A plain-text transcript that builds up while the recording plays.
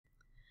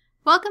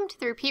Welcome to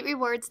the Repeat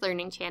Rewards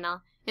Learning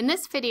channel. In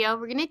this video,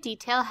 we're going to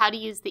detail how to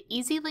use the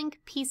EasyLink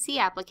PC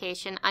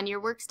application on your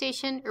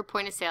workstation or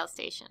point of sale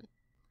station.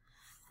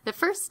 The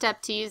first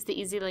step to use the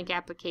EasyLink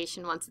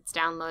application once it's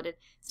downloaded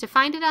is to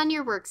find it on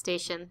your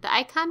workstation. The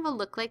icon will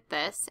look like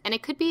this, and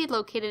it could be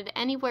located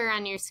anywhere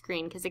on your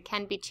screen because it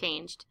can be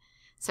changed.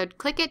 So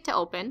click it to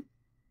open,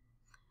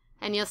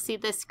 and you'll see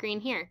this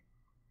screen here.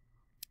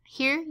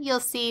 Here you'll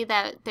see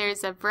that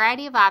there's a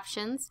variety of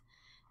options.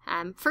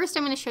 First,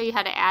 I'm going to show you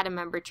how to add a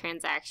member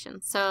transaction.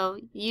 So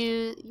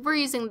we're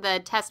using the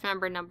test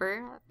member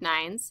number of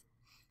 9s,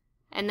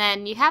 and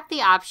then you have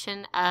the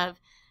option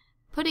of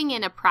putting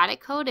in a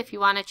product code if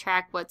you want to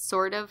track what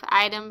sort of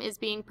item is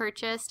being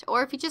purchased,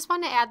 or if you just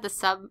want to add the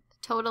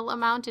subtotal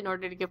amount in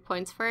order to give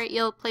points for it,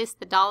 you'll place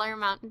the dollar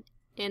amount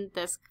in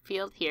this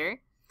field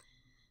here.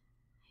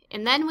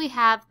 And then we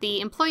have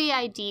the employee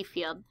ID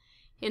field.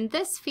 In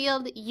this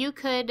field, you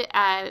could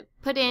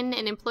put in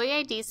an employee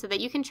ID so that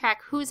you can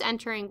track who's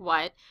entering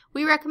what.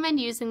 We recommend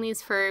using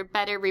these for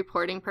better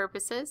reporting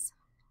purposes.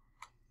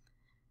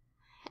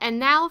 And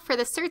now for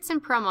the certs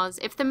and promos,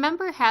 if the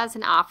member has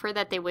an offer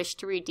that they wish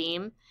to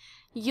redeem,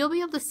 you'll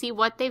be able to see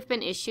what they've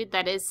been issued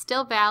that is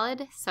still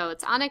valid, so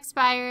it's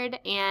unexpired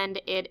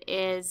and it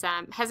is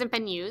hasn't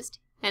been used,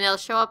 and it'll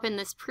show up in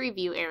this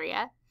preview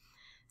area.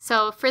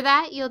 So for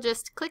that, you'll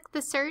just click the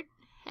cert,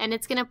 and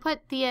it's going to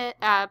put the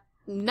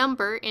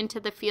number into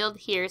the field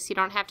here so you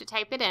don't have to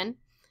type it in,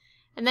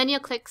 and then you'll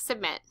click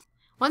submit.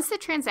 Once the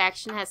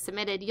transaction has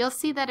submitted, you'll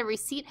see that a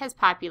receipt has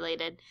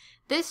populated.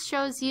 This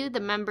shows you the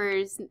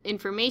member's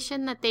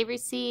information that they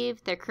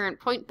received, their current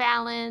point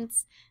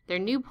balance, their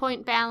new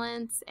point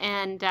balance,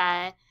 and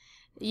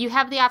you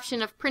have the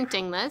option of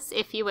printing this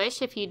if you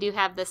wish, if you do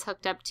have this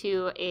hooked up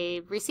to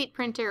a receipt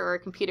printer or a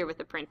computer with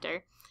a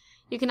printer.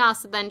 You can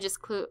also then just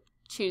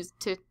choose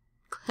to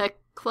click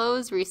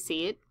close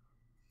receipt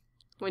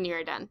when you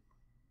are done.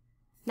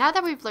 Now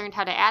that we've learned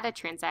how to add a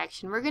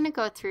transaction, we're going to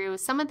go through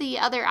some of the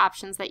other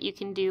options that you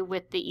can do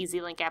with the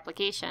EasyLink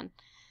application.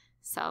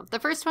 So the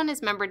first one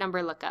is member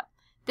number lookup.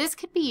 This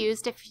could be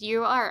used if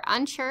you are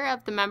unsure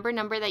of the member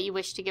number that you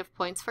wish to give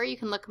points for. You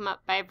can look them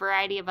up by a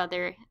variety of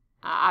other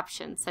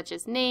options such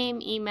as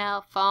name,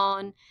 email,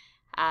 phone,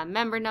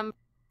 member number.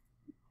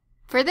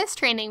 For this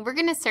training, we're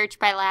going to search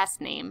by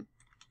last name.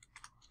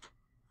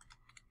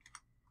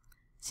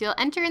 So you'll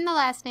enter in the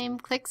last name,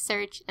 click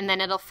search, and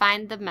then it'll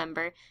find the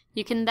member.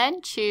 You can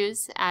then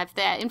choose, if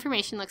the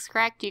information looks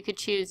correct, you could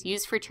choose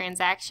use for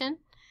transaction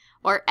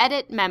or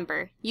edit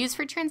member. Use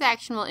for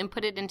transaction will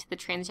input it into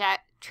the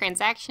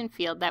transaction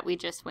field that we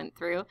just went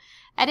through.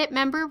 Edit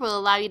member will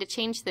allow you to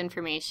change the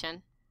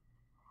information.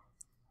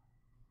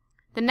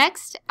 The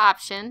next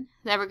option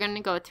that we're going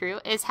to go through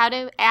is how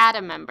to add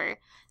a member.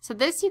 So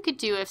this you could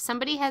do if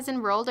somebody has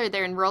enrolled or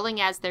they're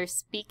enrolling as they're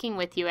speaking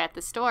with you at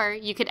the store.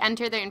 You could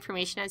enter their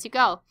information as you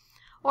go.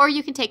 Or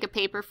you can take a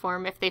paper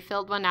form if they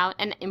filled one out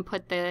and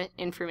input the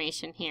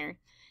information here.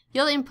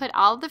 You'll input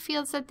all of the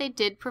fields that they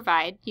did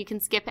provide. You can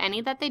skip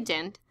any that they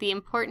didn't. The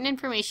important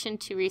information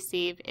to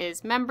receive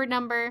is member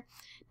number,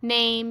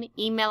 name,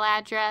 email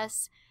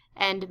address,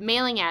 and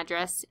mailing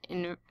address,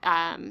 and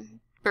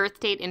birth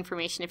date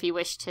information if you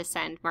wish to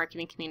send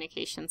marketing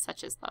communications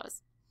such as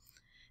those.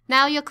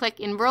 Now you'll click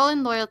Enroll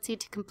in Loyalty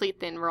to complete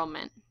the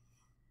enrollment.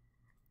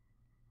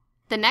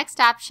 The next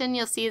option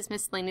you'll see is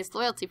Miscellaneous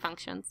Loyalty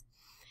Functions.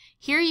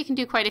 Here you can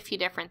do quite a few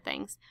different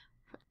things.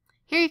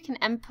 Here you can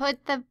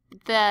input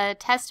the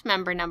test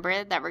member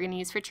number that we're going to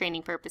use for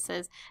training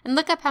purposes and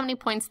look up how many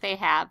points they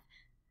have.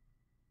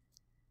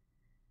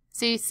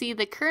 So you see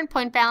the current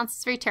point balance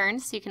is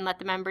returned, so you can let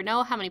the member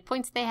know how many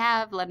points they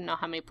have, let them know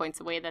how many points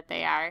away that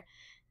they are,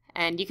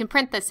 and you can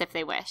print this if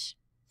they wish.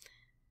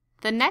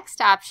 The next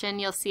option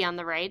you'll see on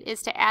the right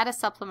is to add a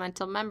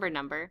supplemental member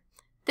number.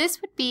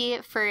 This would be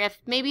for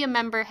if maybe a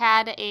member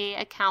had an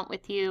account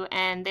with you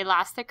and they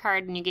lost their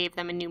card and you gave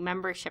them a new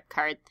membership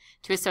card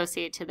to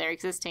associate to their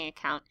existing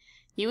account.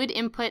 You would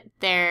input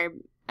their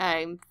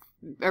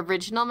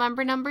original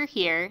member number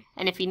here,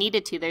 and if you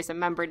needed to, there's a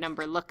member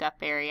number lookup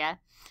area.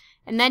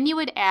 And then you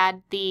would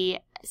add the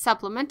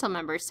supplemental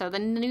member, so the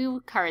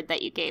new card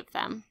that you gave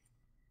them.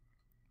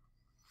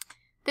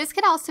 This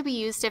could also be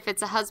used if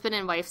it's a husband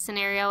and wife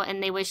scenario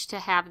and they wish to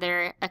have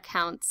their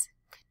accounts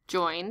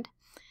joined.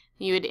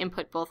 You would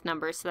input both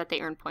numbers so that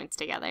they earn points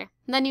together.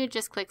 And then you would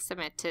just click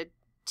submit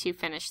to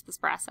finish this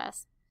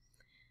process.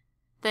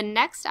 The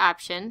next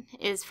option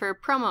is for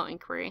promo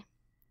inquiry.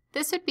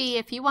 This would be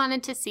if you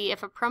wanted to see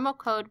if a promo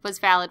code was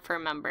valid for a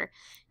member.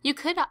 You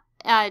could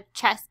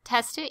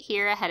test it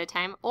here ahead of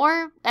time,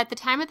 or at the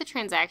time of the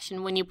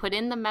transaction when you put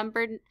in the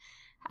member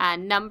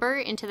number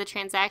into the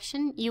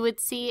transaction, you would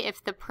see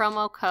if the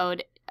promo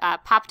code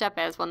popped up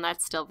as one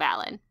that's still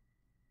valid.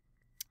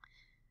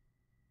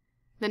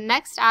 The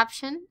next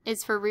option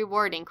is for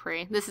reward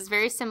inquiry. This is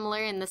very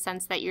similar in the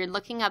sense that you're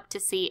looking up to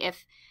see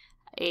if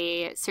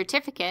a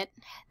certificate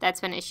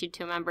that's been issued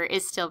to a member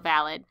is still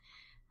valid.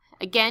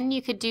 Again,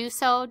 you could do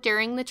so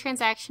during the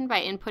transaction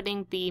by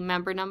inputting the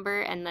member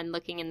number and then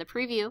looking in the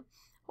preview,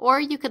 or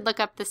you could look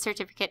up the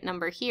certificate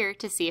number here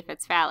to see if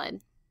it's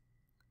valid.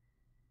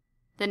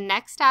 The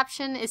next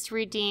option is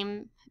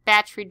to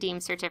batch redeem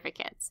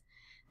certificates.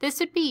 This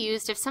would be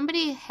used if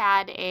somebody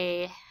had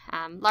a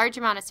large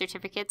amount of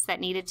certificates that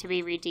needed to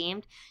be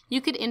redeemed.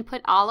 You could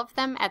input all of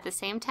them at the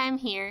same time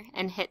here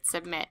and hit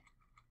submit.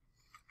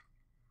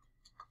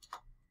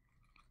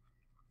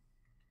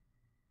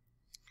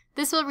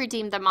 This will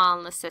redeem them all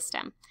in the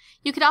system.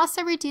 You could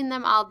also redeem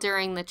them all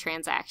during the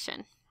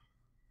transaction.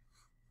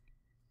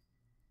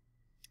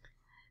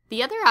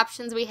 The other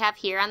options we have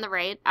here on the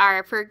right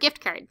are for a gift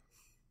card.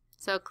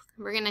 So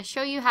we're going to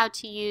show you how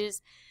to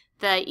use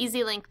the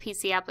EasyLink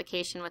PC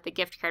application with the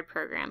gift card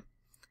program.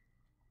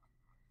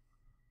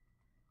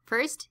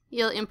 First,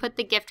 you'll input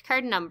the gift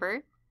card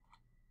number.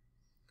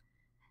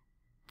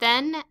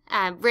 Then,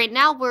 right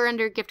now we're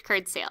under gift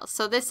card sales.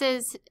 So this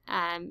is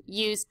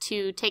used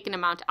to take an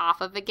amount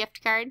off of a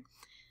gift card.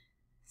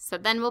 So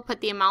then we'll put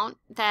the amount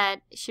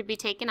that should be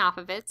taken off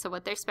of it, so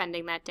what they're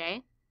spending that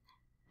day,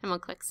 and we'll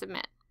click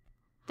submit.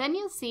 Then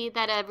you'll see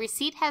that a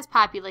receipt has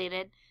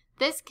populated.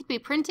 This could be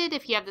printed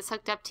if you have this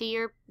hooked up to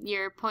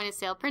your point of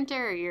sale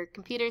printer or your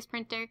computer's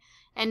printer.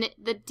 And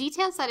the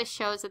details that it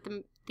shows that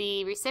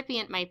the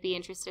recipient might be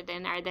interested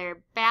in are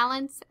their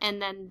balance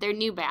and then their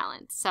new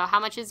balance. So how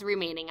much is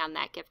remaining on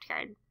that gift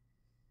card.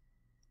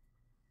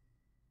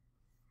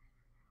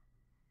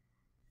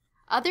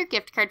 Other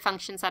gift card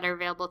functions that are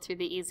available through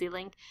the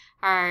EasyLink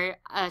are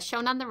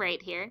shown on the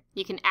right here.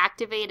 You can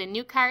activate a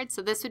new card.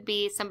 So this would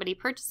be somebody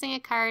purchasing a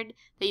card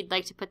that you'd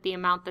like to put the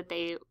amount that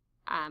they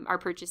are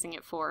purchasing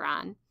it for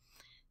on.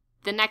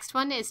 The next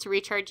one is to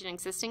recharge an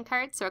existing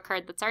card. So a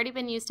card that's already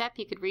been used up,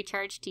 you could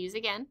recharge to use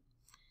again.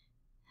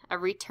 A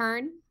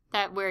return,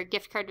 where a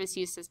gift card was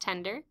used as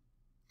tender.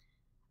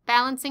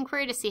 Balance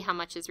inquiry to see how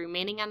much is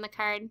remaining on the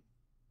card.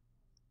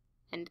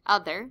 And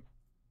other.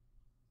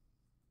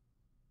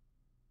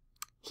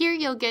 Here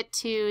you'll get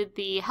to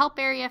the help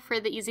area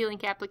for the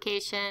EasyLink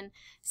application,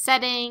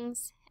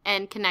 settings,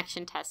 and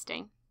connection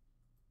testing.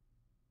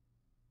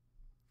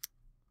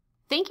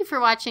 Thank you for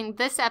watching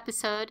this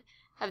episode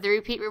of the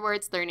Repeat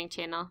Rewards Learning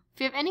Channel.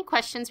 If you have any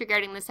questions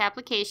regarding this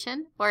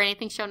application or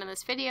anything shown in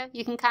this video,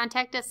 you can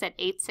contact us at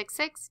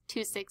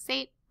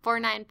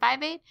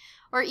 866-268-4958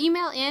 or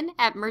email in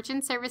at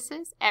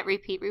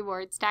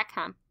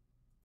merchantservices@repeatrewards.com.